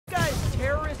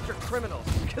criminals,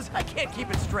 because I can't keep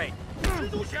it straight. 蜘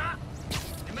蛛侠，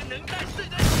你们能在世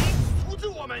人前扶持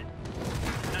我们，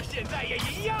那现在也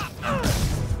一样。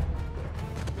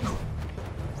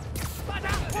把他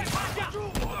快放下！住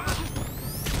我！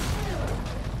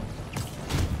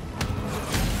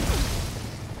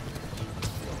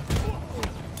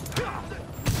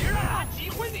别让他击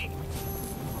毁你！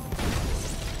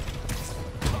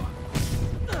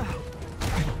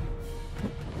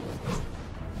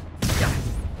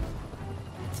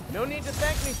 No need to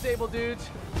thank me, Sable dudes.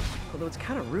 Although it's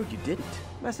kind of rude you didn't.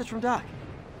 Message from Doc.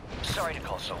 Sorry to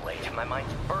call so late. My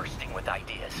mind's bursting with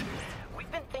ideas. We've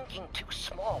been thinking too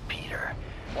small, Peter.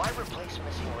 Why replace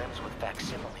missing limbs with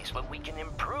facsimiles when we can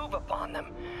improve upon them?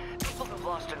 People who've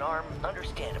lost an arm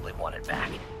understandably want it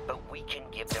back, but we can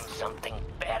give them something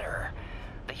better.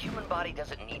 The human body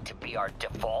doesn't need to be our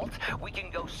default. We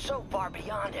can go so far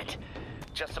beyond it.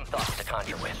 Just some thoughts to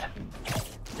conjure with.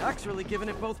 Doc's really giving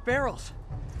it both barrels.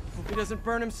 Hope he doesn't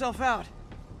burn himself out.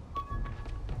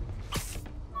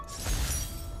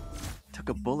 Took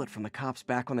a bullet from the cops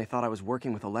back when they thought I was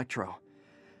working with Electro.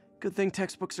 Good thing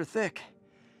textbooks are thick.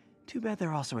 Too bad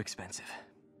they're also expensive.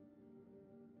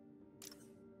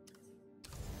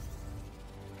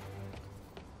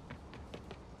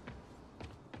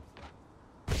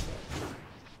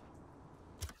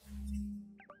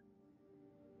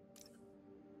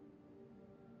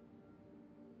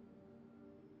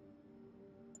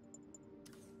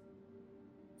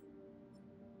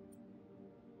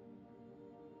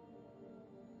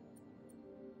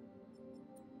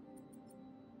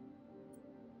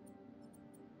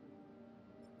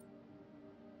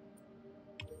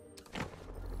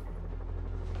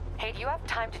 Hey, do you have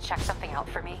time to check something out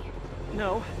for me?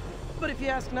 No, but if you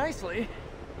ask nicely...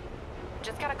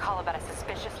 Just got a call about a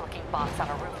suspicious-looking box on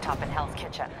a rooftop in Hell's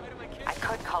Kitchen. I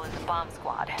could call in the bomb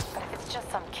squad, but if it's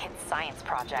just some kid's science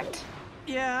project...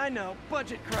 Yeah, I know.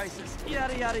 Budget crisis.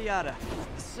 Yada, yada, yada.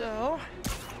 So...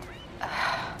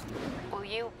 will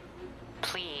you...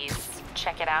 please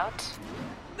check it out?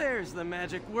 There's the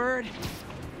magic word.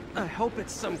 I hope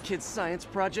it's some kid's science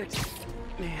project.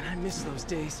 Man, I miss those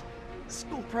days.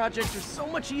 School projects are so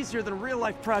much easier than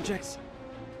real-life projects.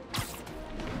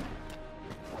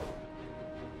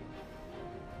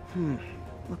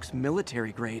 Looks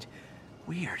military grade.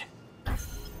 Weird.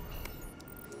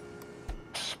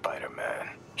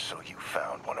 Spider-Man, so you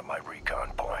found one of my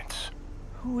recon points.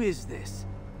 Who is this?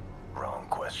 Wrong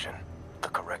question. The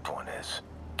correct one is,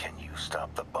 can you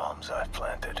stop the bombs I've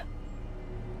planted?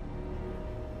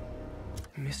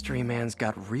 Mystery Man's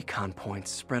got recon points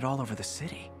spread all over the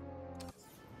city.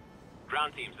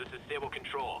 Ground teams, this is Sable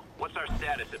Control. What's our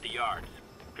status at the yards?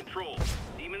 Control,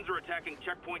 demons are attacking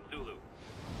Checkpoint Zulu.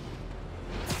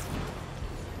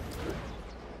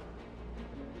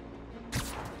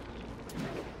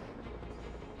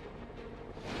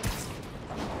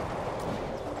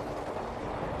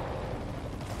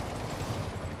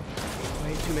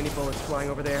 Way too many bullets flying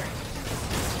over there.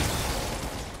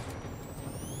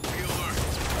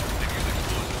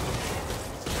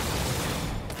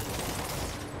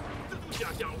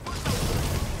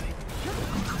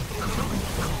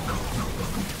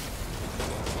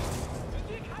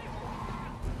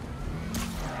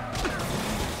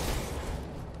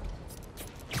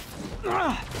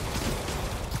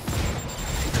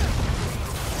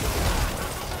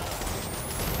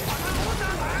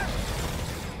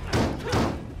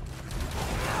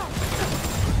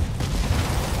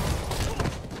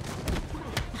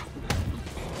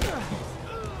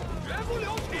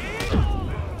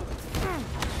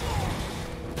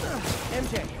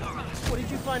 MJ, what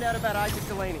did you find out about Isaac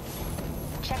Delaney?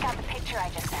 Check out the picture I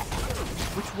just sent.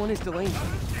 Which one is Delaney?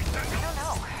 I don't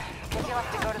know. Guess you'll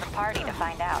have to go to the party to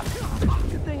find out.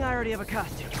 Good thing I already have a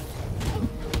costume.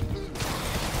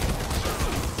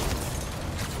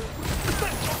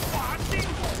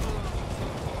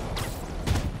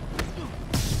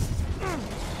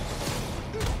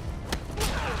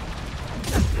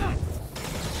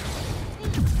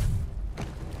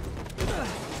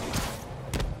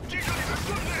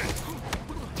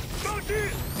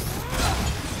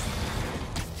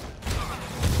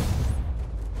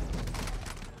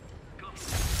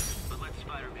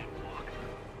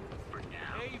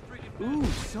 Ooh,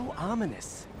 so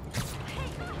ominous.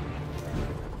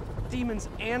 Demons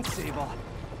and Sable.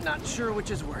 Not sure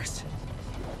which is worse.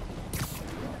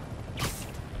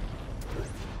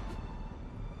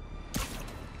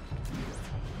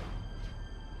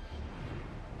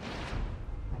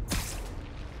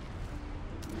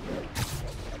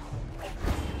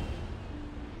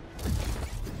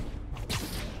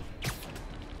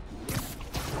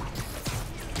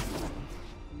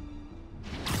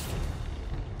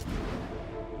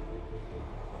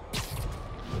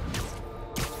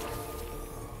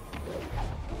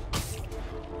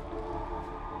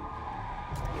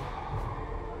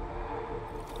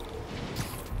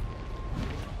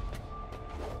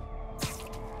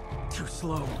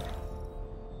 slow.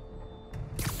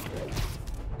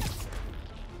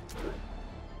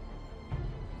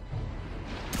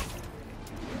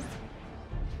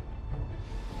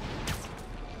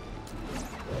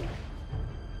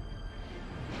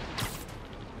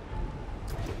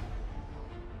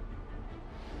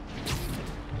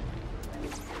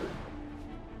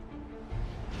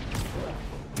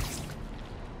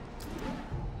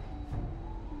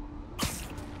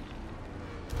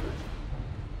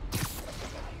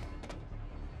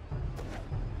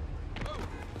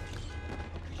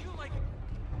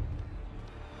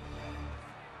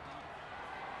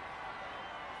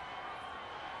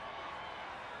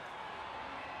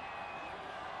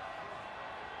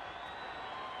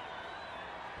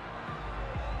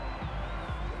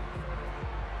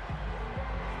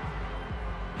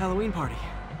 Halloween party.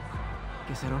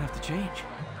 Guess I don't have to change.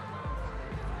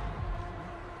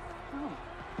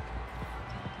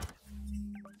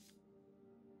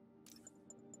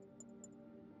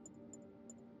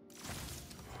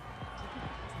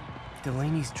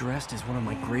 Delaney's dressed as one of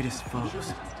my greatest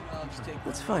foes.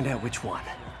 Let's find out which one.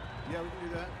 Yeah, we can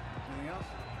do that. Anything else?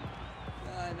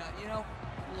 No, you know,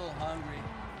 I'm a little hungry.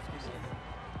 Excuse me.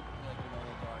 Like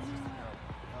granola bars, just to go.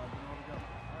 Granola go.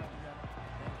 All right, we got it.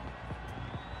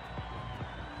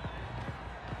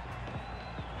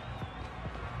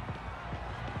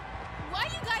 Why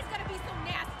you guys gotta be so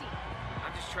nasty?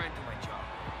 I'm just trying to do my job.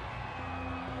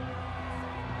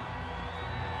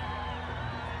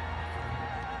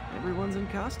 Everyone's in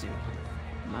costume.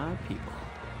 My people.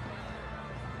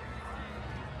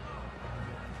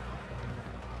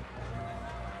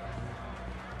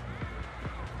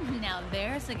 Now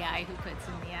there's a guy who puts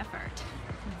in the effort.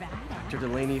 Dr.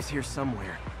 Delaney is here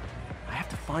somewhere. I have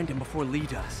to find him before Lee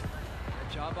does.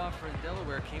 That job offer in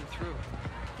Delaware came through.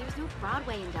 There's no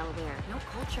Broadway in Delaware, no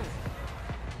culture.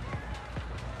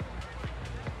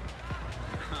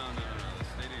 No, the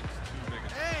stadium's too big.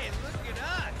 Hey, look at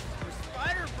us! We're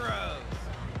Spider Bros!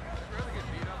 I'd rather get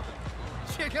beat up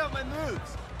than... Check out my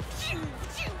moves!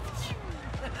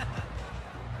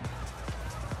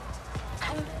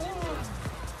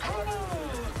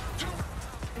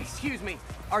 Excuse me,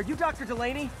 are you Dr.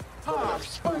 Delaney? Ah,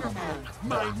 Spider-Man,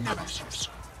 my nemesis.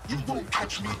 You won't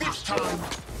catch me this time.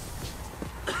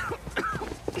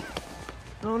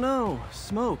 Oh no,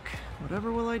 smoke.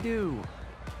 Whatever will I do?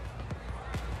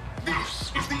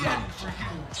 This is the end for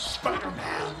you,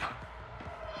 Spider-Man.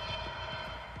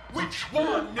 Which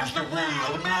one is the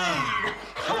real me?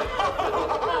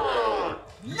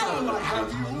 Now I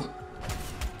have you.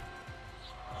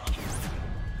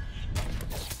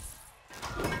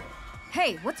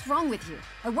 Hey, what's wrong with you?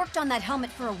 I worked on that helmet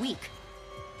for a week.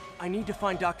 I need to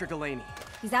find Dr. Delaney.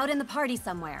 He's out in the party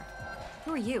somewhere.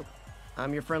 Who are you?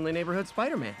 I'm your friendly neighborhood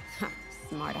Spider-Man.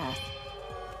 Smartass.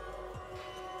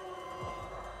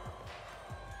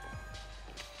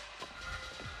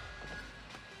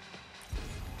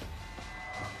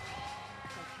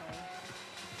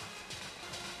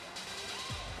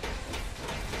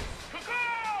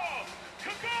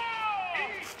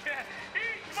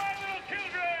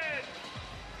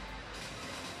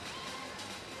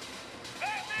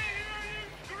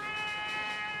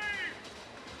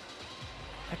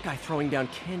 That guy throwing down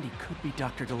candy could be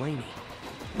Dr. Delaney.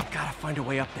 We've gotta find a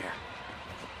way up there.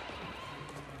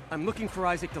 I'm looking for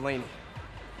Isaac Delaney.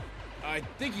 I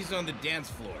think he's on the dance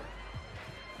floor.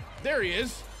 There he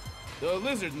is! The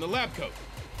lizard in the lab coat.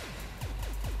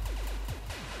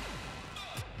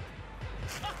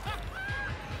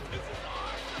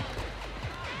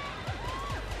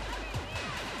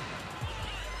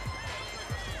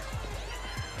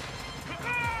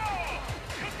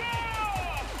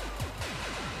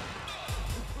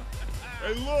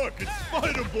 Hey, look, it's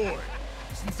Spider-Boy.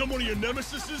 Since I'm one of your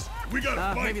nemesises, we gotta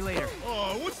fight. Maybe later.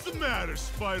 Oh, what's the matter,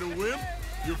 Spider-Wimp?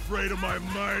 You afraid of my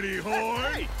mighty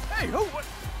horn? Hey, what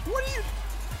are you...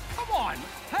 Come on!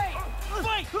 Hey,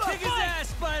 fight! Kick his ass,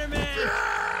 Spider-Man!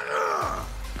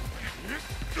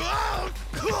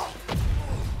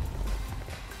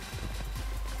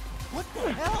 What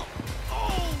the hell?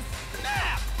 Oh,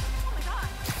 snap! Oh my god!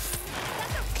 Is that the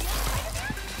real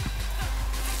Spider-Man?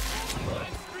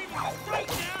 Right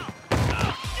now!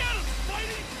 Get him,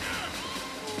 Spidey!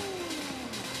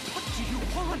 What do you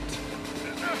want?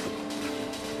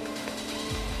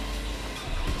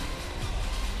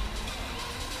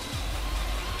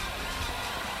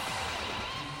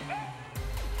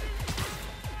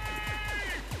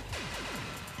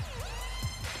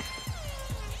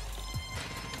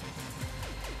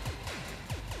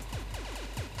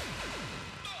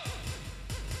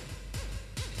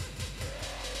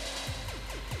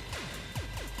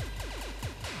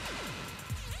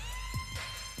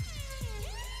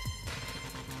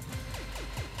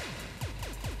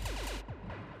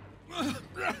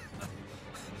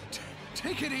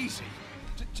 Take it easy.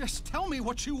 Just tell me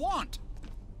what you want.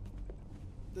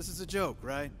 This is a joke,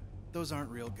 right? Those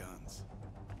aren't real guns.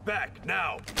 Back,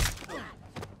 now!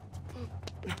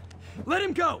 Let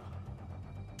him go!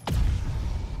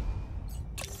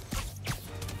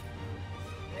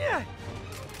 Yeah.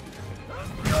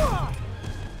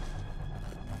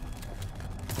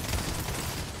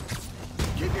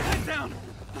 Keep your head down!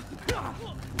 Don't kill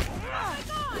us!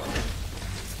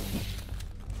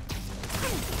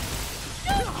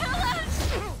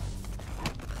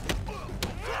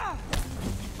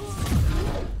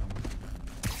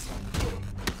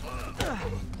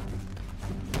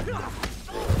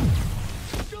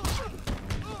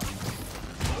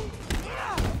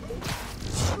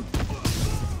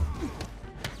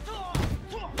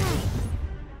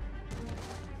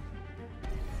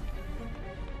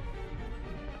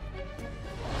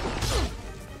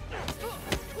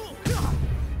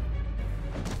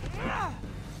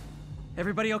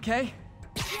 Everybody okay?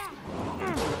 Yeah.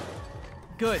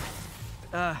 Good.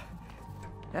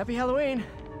 Happy Halloween.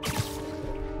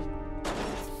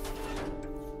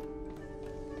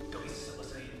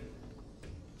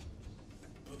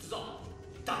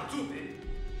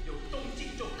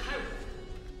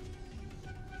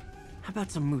 How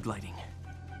about some mood lighting?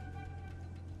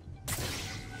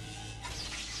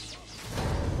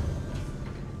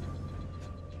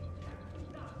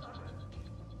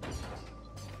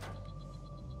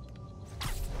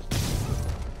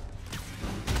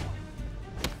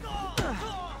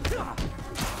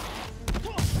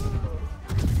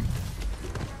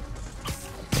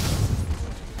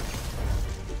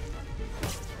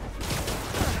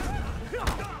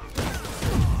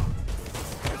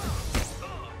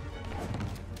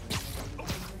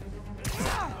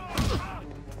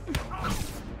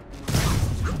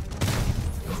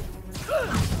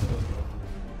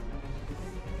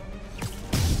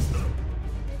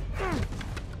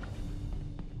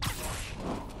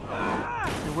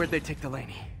 Where'd they take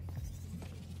Delaney?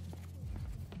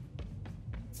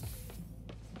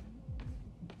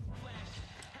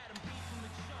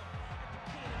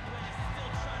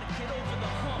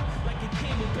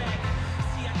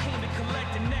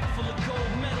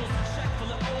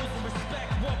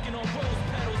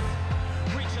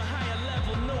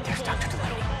 There's Dr.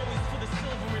 Delaney.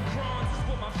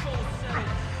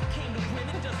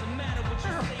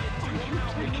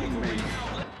 Are you kidding me?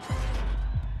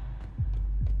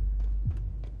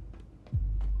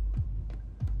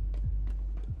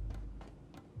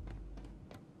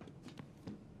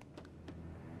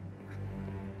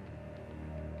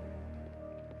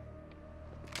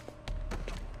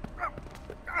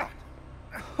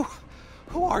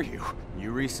 Who are you?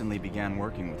 You recently began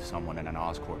working with someone in an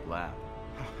Oscorp lab.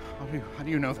 How do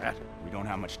you know that? We don't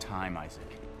have much time, Isaac.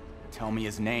 Tell me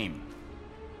his name.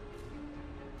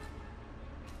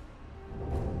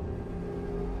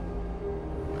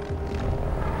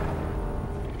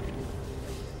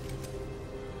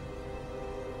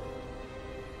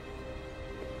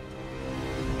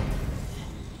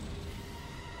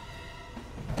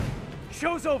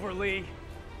 Show's over, Lee.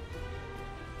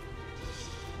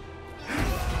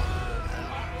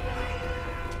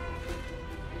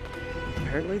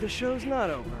 Apparently the show's not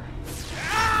over.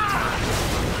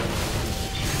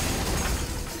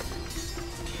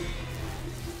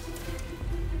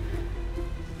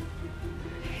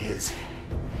 His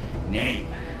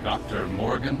name, Dr.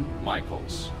 Morgan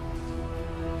Michaels.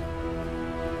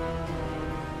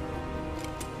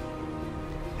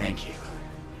 Thank you.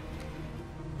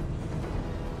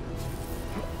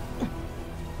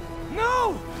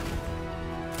 No!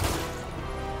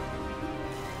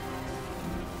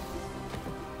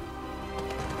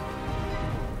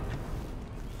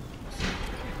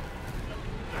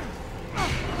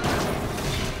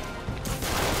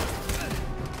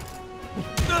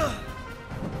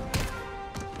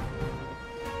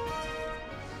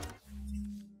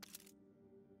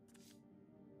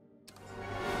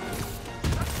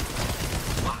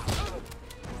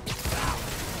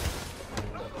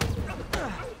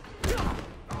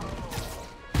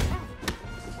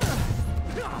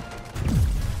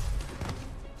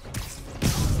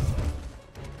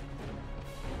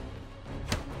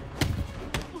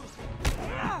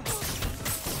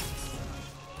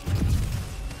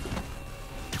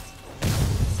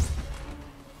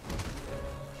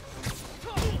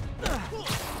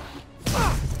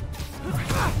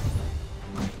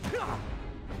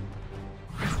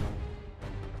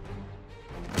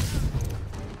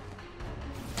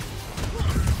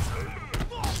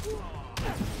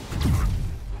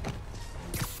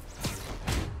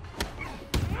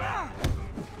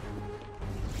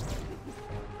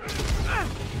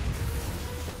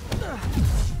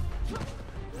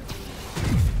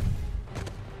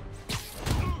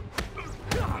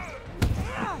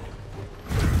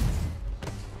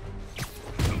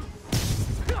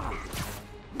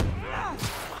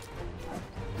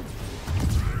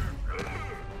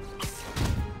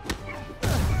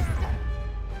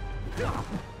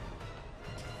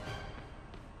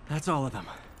 That's all of them.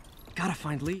 Gotta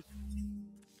find Lee.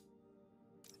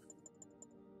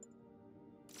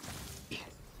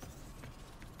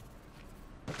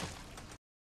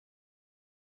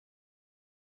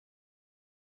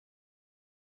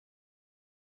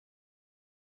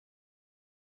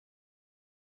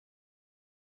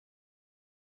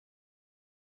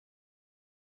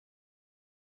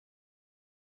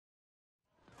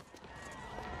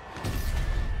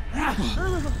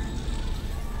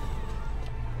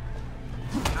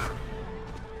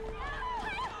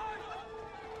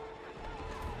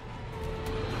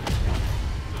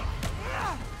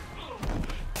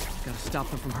 Gotta stop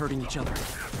them from hurting each other.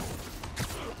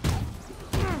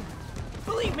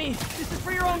 Believe me, this is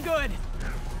for your own good!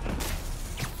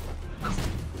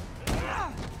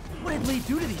 What did Lee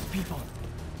do to these people?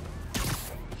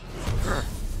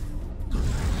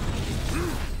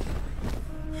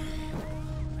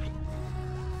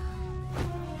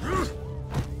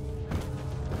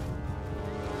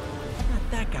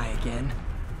 Not that guy again.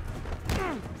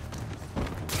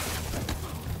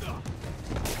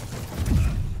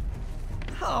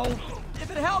 Oh,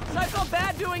 if it helps, I felt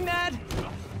bad doing that.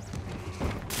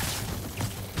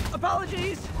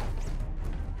 Apologies.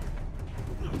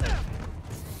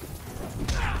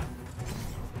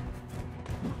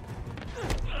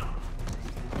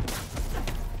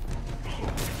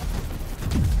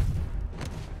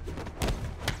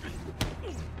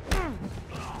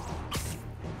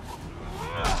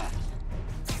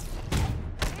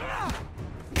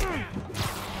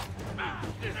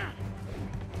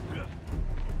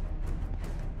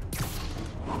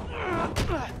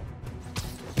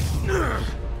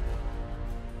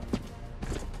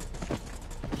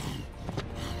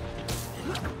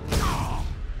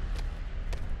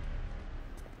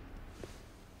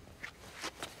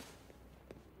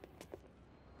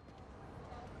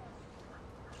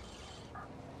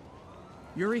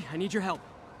 Yuri, I need your help.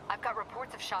 I've got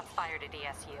reports of shots fired at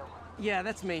ESU. Yeah,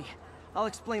 that's me. I'll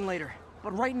explain later.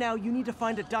 But right now, you need to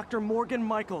find a Dr. Morgan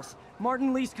Michaels.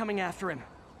 Martin Lee's coming after him.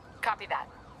 Copy that.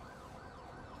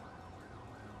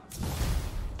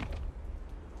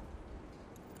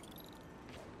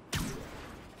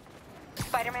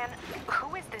 Spider-Man,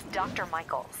 who is this Dr.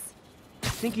 Michaels? I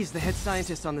think he's the head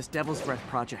scientist on this Devil's Breath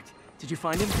project. Did you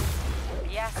find him?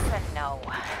 Yes and no.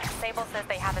 Sable says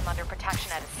they have him under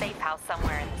protection at a safe house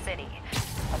somewhere in the city,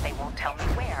 but they won't tell me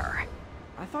where.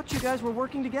 I thought you guys were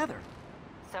working together.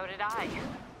 So did I.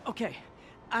 Okay,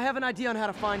 I have an idea on how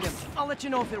to find him. I'll let you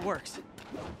know if it works.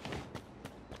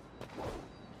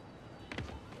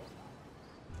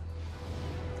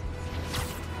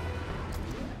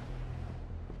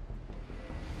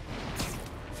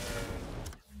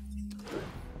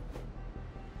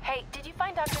 Hey, did you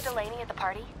find Dr. Delaney at the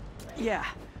party? Yeah,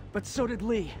 but so did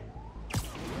Lee.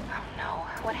 Oh no,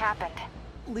 what happened?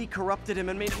 Lee corrupted him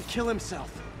and made him kill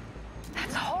himself.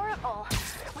 That's horrible.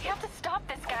 We have to stop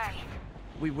this guy.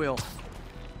 We will.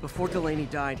 Before Delaney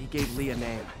died, he gave Lee a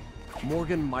name.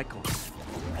 Morgan Michaels.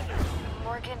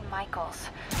 Morgan Michaels.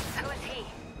 Who is he?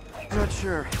 Not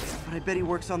sure, but I bet he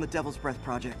works on the Devil's Breath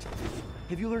project.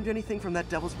 Have you learned anything from that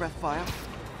Devil's Breath file?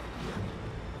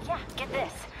 Yeah, get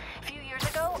this. A few years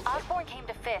ago, Osborn came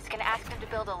to Fisk and asked him to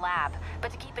build a lab,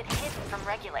 but to keep it hidden from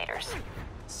regulators.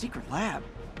 Secret lab?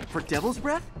 For Devil's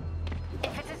Breath?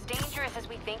 If it's as dangerous as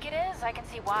we think it is, I can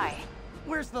see why.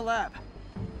 Where's the lab?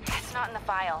 It's not in the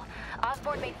file.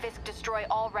 Osborn made Fisk destroy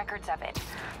all records of it.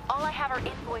 All I have are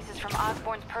invoices from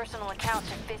Osborn's personal account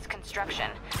to Fisk Construction.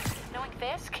 Knowing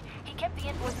Fisk, he kept the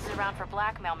invoices around for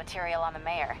blackmail material on the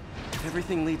mayor.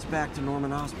 Everything leads back to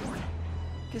Norman Osborn.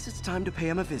 Guess it's time to pay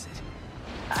him a visit.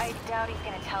 I doubt he's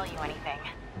gonna tell you anything.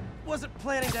 Wasn't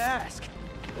planning to ask.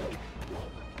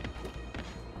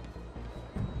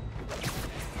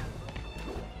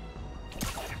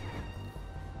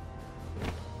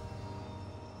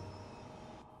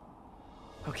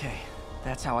 Okay,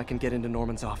 that's how I can get into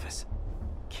Norman's office.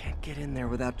 Can't get in there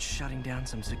without shutting down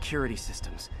some security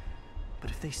systems. But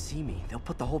if they see me, they'll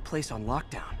put the whole place on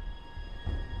lockdown.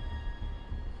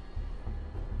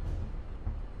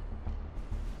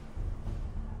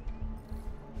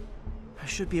 I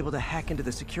should be able to hack into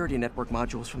the security network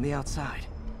modules from the outside.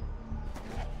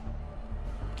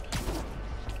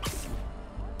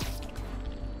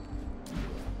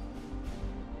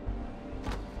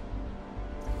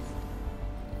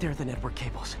 They're the network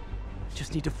cables.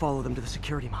 Just need to follow them to the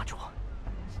security module.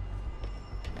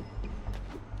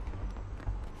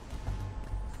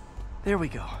 There we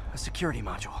go, a security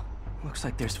module. Looks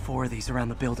like there's 4 of these around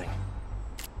the building.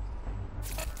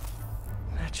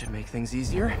 That should make things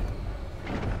easier.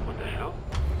 What the hell?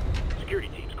 Security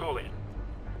teams, call in.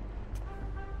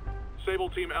 Sable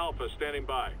Team Alpha standing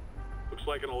by. Looks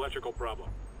like an electrical problem.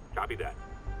 Copy that.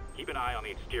 Keep an eye on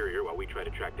the exterior while we try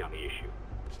to track down the issue.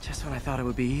 Just when I thought it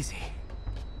would be easy.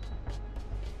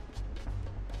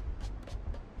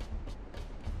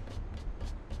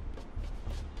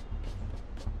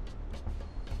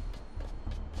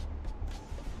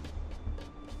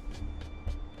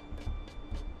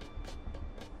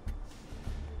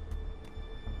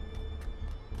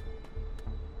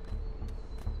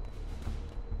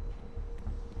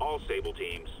 All Sable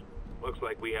teams. Looks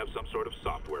like we have some sort of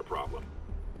software problem.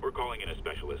 We're calling in a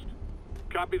specialist.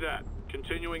 Copy that.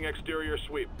 Continuing exterior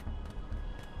sweep.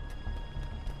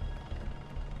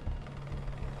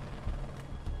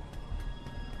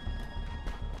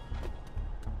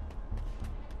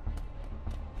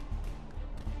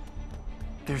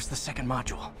 There's the second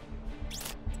module.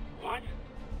 What?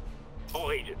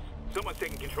 All agents, someone's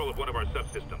taking control of one of our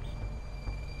subsystems.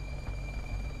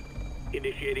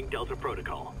 Initiating Delta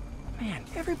Protocol. Man,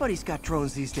 everybody's got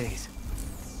drones these days.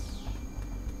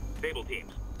 Sable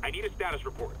teams, I need a status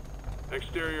report.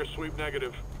 Exterior sweep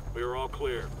negative. We are all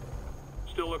clear.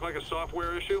 Still look like a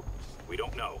software issue? We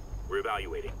don't know. We're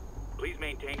evaluating. Please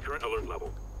maintain current alert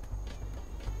level.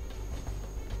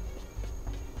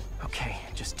 Okay,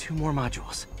 just 2 more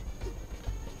modules.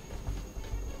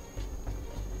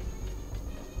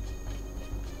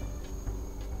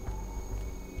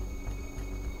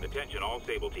 Attention all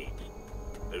Sable teams.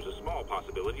 There's a small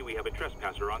possibility we have a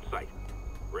trespasser on site.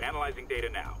 We're analyzing data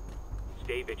now.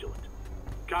 Stay vigilant.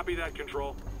 Copy that,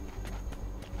 Control.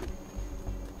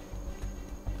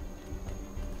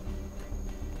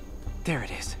 There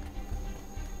it is.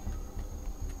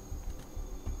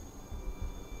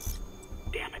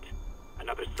 Damn it.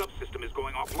 Another subsystem is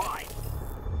going offline.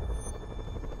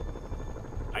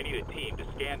 I need a team to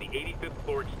scan the 85th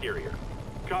floor exterior.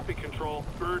 Copy, Control.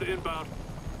 Bird inbound.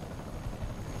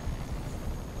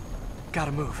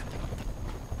 Gotta move.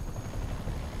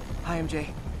 Hi, MJ.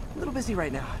 A little busy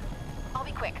right now. I'll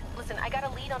be quick. Listen, I got a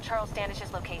lead on Charles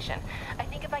Standish's location. I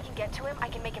think if I can get to him, I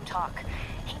can make him talk.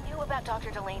 He knew about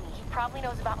Dr. Delaney. He probably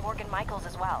knows about Morgan Michaels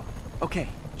as well. Okay,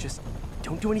 just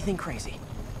don't do anything crazy.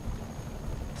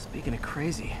 Speaking of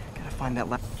crazy, gotta find that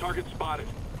Target spotted.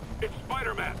 It's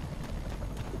Spider-Man!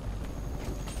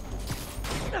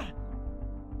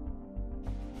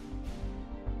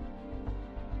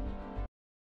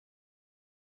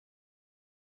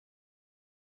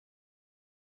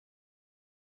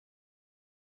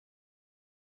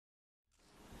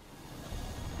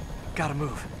 Gotta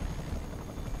move.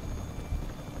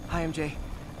 Hi, MJ.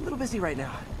 A little busy right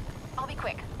now. I'll be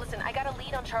quick. Listen, I got a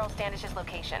lead on Charles Standish's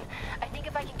location. I think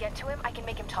if I can get to him, I can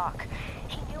make him talk.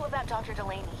 He knew about Dr.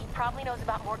 Delaney. He probably knows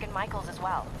about Morgan Michaels as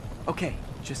well. Okay,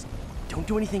 just don't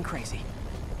do anything crazy.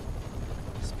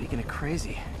 Speaking of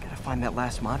crazy, gotta find that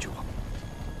last module.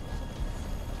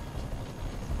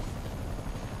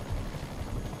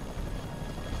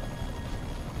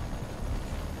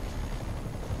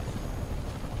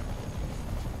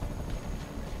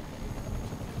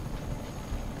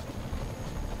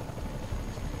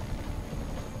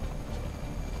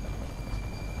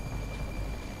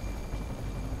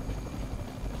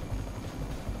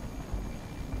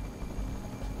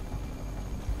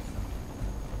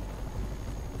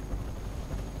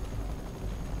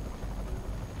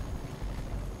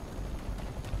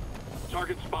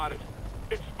 Target spotted.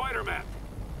 It's Spider-Man!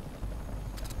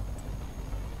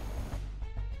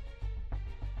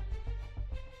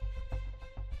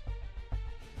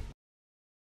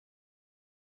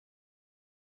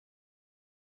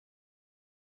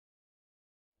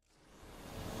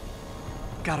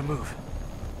 Gotta move.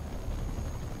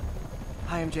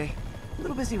 Hi, MJ. A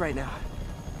little busy right now.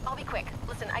 I'll be quick.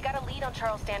 Listen, I got a lead on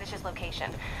Charles Standish's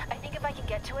location. I think if I can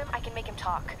get to him, I can make him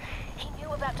talk. He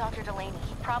knew about Dr. Delaney.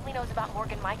 He probably knows about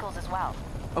Morgan Michaels as well.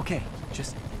 Okay,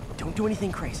 just don't do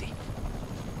anything crazy.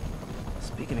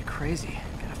 Speaking of crazy,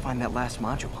 gotta find that last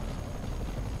module.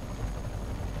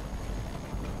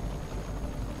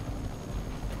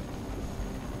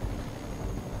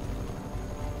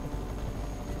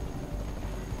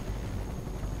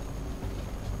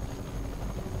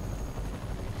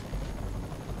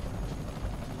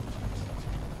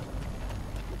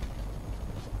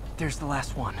 There's the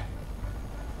last one.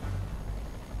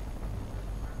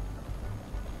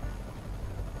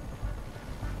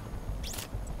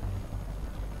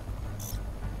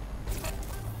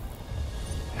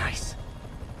 Nice.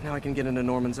 Now I can get into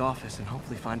Norman's office and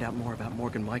hopefully find out more about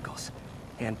Morgan Michaels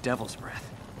and Devil's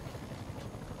Breath.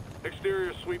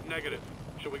 Exterior sweep negative.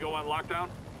 Should we go on lockdown?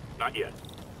 Not yet.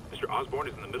 Mr. Osborn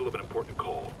is in the middle of an important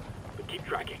call, but keep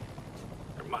tracking.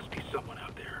 There must be someone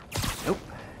out there. Nope.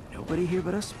 No nobody here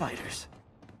but us spiders.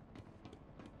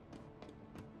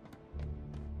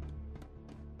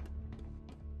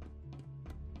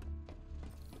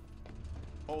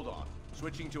 Hold on.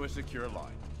 Switching to a secure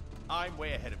line. I'm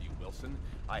way ahead of you, Wilson.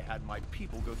 I had my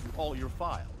people go through all your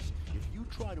files. If you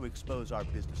try to expose our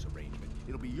business arrangement,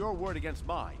 it'll be your word against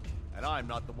mine. And I'm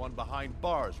not the one behind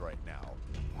bars right now.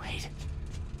 Wait,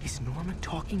 is Norman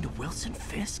talking to Wilson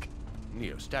Fisk?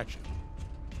 Neo statue.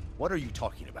 What are you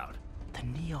talking about? The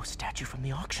Neo statue from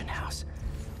the auction house.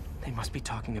 They must be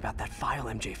talking about that file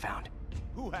MJ found.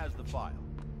 Who has the file?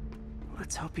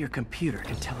 Let's hope your computer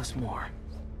can tell us more.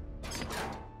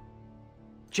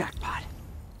 Jackpot.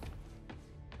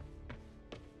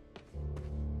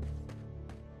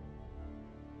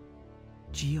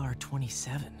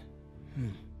 GR-27.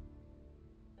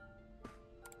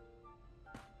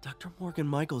 Dr. Morgan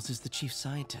Michaels is the chief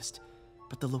scientist,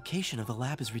 but the location of the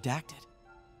lab is redacted.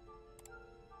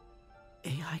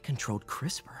 AI-controlled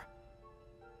CRISPR.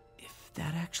 If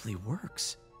that actually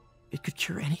works, it could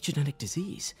cure any genetic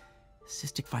disease.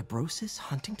 Cystic fibrosis,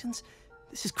 Huntington's.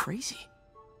 This is crazy.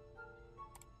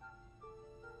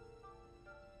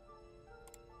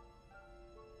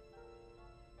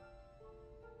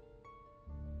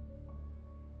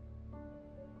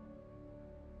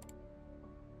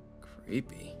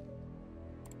 Creepy.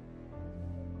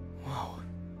 Whoa.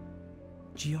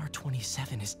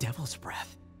 GR-27 is Devil's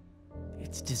Breath.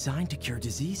 It's designed to cure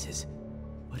diseases,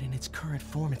 but in its current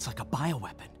form, it's like a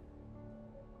bioweapon.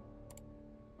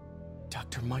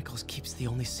 Dr. Michaels keeps the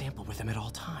only sample with him at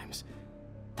all times.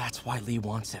 That's why Lee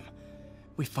wants him.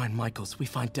 We find Michaels, we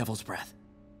find Devil's Breath.